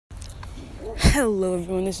Hello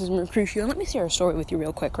everyone, this is Mercutio. Let me share a story with you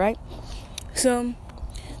real quick, right? So,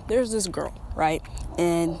 there's this girl, right?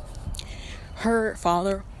 And her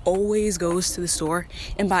father always goes to the store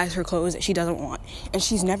and buys her clothes that she doesn't want. And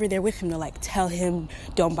she's never there with him to tell him,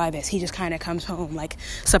 don't buy this. He just kind of comes home like,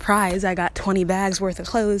 surprise, I got 20 bags worth of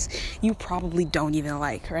clothes you probably don't even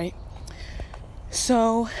like, right?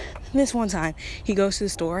 So, this one time, he goes to the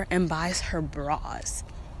store and buys her bras,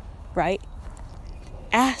 right?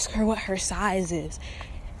 Ask her what her size is,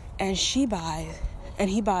 and he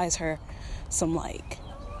buys her some lace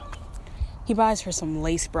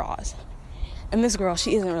bras. And this girl,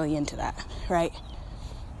 she isn't really into that, right?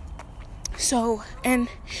 So, and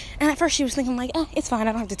at first she was thinking it's fine,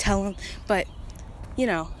 I don't have to tell him, but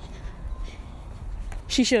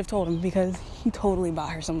she should have told him, because he totally bought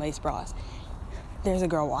her some lace bras. There's a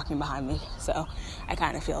girl walking behind me, so I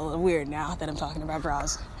kind of feel a little weird now that I'm talking about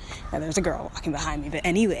bras. And there's a girl walking behind me, but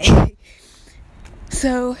anyway.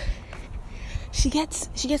 So she gets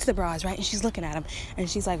the bras, right? And she's looking at them, and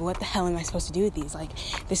she's like, what the hell am I supposed to do with these?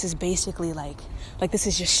 This is basically this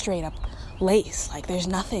is just straight up lace. There's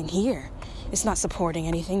nothing here. It's not supporting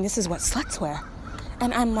anything. This is what sluts wear.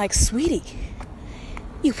 And I'm like, sweetie,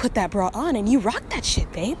 you put that bra on and you rock that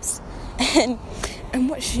shit, babes. And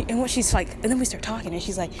what she's like, and then we start talking, and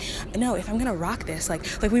she's like, no, if I'm gonna rock this,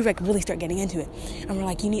 we really start getting into it, and we're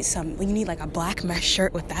like, you need a black mesh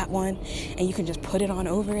shirt with that one, and you can just put it on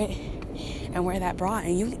over it and wear that bra,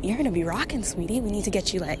 and you're gonna be rocking, sweetie. We need to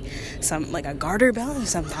get you a garter belt and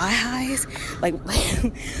some thigh highs, we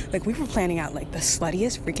were planning out the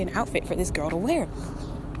sluttiest freaking outfit for this girl to wear,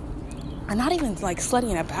 and not even slutty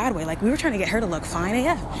in a bad way. We were trying to get her to look fine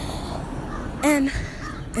AF.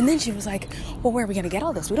 And then she was like, well, where are we going to get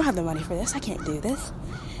all this? We don't have the money for this. I can't do this.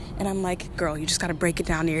 And I'm like, girl, you just got to break it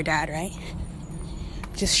down to your dad, right?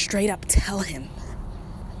 Just straight up tell him,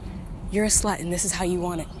 you're a slut and this is how you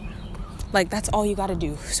want it. That's all you got to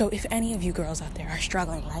do. So if any of you girls out there are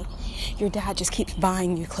struggling, right? Your dad just keeps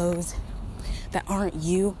buying you clothes that aren't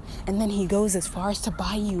you. And then he goes as far as to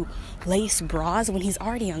buy you lace bras when he's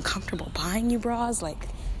already uncomfortable buying you bras.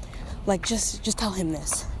 Just tell him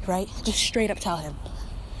this, right? Just straight up tell him.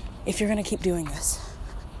 If you're going to keep doing this,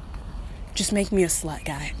 just make me a slut,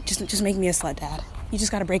 guy. Just make me a slut, dad. You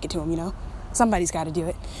just got to break it to him, Somebody's got to do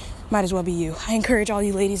it. Might as well be you. I encourage all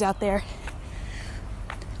you ladies out there,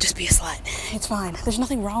 just be a slut. It's fine. There's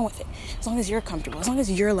nothing wrong with it. As long as you're comfortable. As long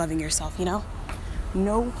as you're loving yourself,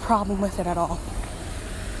 No problem with it at all.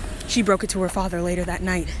 She broke it to her father later that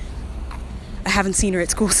night. I haven't seen her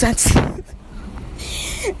at school since.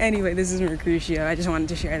 Anyway, this is Mercutio. I just wanted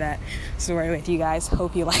to share that story with you guys.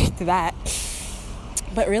 Hope you liked that.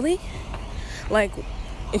 But really,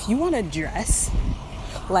 if you want to dress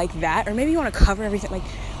like that, or maybe you want to cover everything,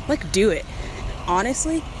 do it.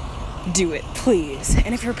 Honestly, do it, please.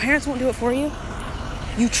 And if your parents won't do it for you,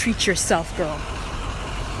 you treat yourself, girl.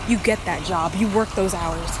 You get that job. You work those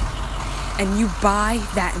hours. And you buy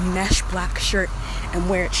that mesh black shirt and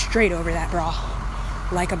wear it straight over that bra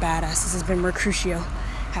like a badass. This has been Mercutio.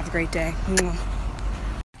 Have a great day. Mwah.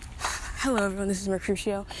 Hello everyone, this is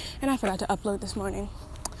Mercutio, and I forgot to upload this morning.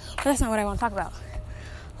 But that's not what I want to talk about.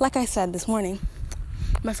 Like I said this morning,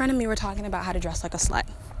 my friend and me were talking about how to dress like a slut.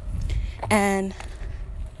 And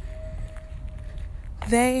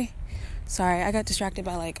I got distracted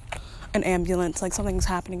by an ambulance, something's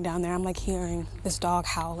happening down there. I'm hearing this dog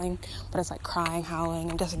howling, but it's crying, howling.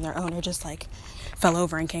 I'm guessing their owner just fell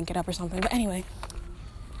over and can't get up or something. But anyway,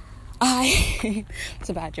 it's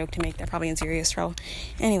a bad joke to make. They're probably in serious trouble.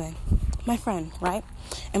 Anyway, my friend, right?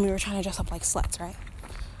 And we were trying to dress up like sluts, right?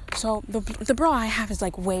 So the bra I have is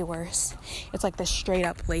way worse. It's this straight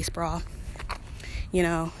up lace bra.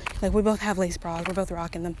 We both have lace bras. We're both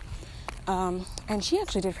rocking them. And she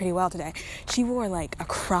actually did pretty well today. She wore a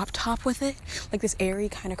crop top with it, this airy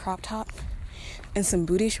kind of crop top, and some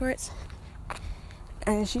booty shorts.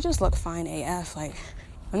 And she just looked fine AF. I'm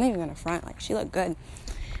not even gonna front. She looked good.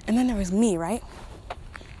 And then there was me, right?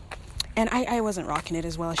 And I wasn't rocking it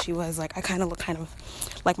as well as she was. I kind of look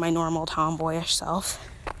like my normal tomboyish self.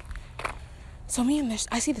 So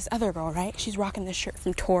I see this other girl, right? She's rocking this shirt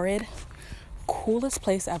from Torrid. Coolest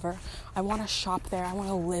place ever. I want to shop there. I want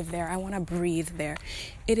to live there. I want to breathe there.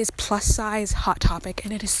 It is plus size Hot Topic,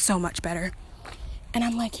 and it is so much better. And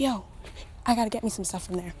I'm like, yo, I got to get me some stuff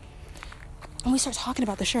from there. And we start talking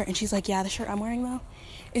about the shirt, and she's like, yeah, the shirt I'm wearing, though,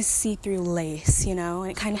 is see-through lace, and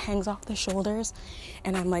it kind of hangs off the shoulders.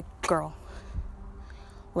 And I'm like, girl,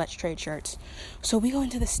 let's trade shirts. So we go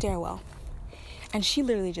into the stairwell, And she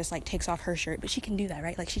literally just, like, takes off her shirt. But she can do that,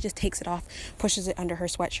 right? Like, she just takes it off, pushes it under her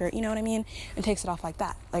sweatshirt, you know what I mean? And takes it off like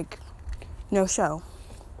that. Like, no show.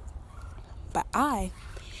 But I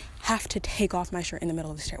have to take off my shirt in the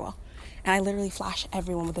middle of the stairwell. And I literally flash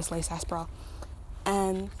everyone with this lace-ass bra.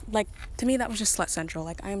 And, like, to me, that was just slut central.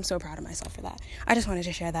 Like, I am so proud of myself for that. I just wanted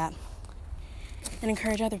to share that and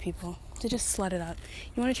encourage other people to just slut it up.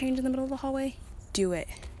 You want to change in the middle of the hallway? Do it.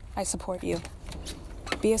 I support you.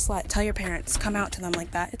 Be a slut. Tell your parents. Come out to them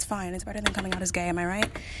like that. It's fine. It's better than coming out as gay. Am I right?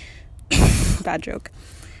 Bad joke.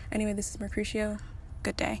 Anyway, this is Mercutio.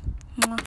 Good day. Mwah.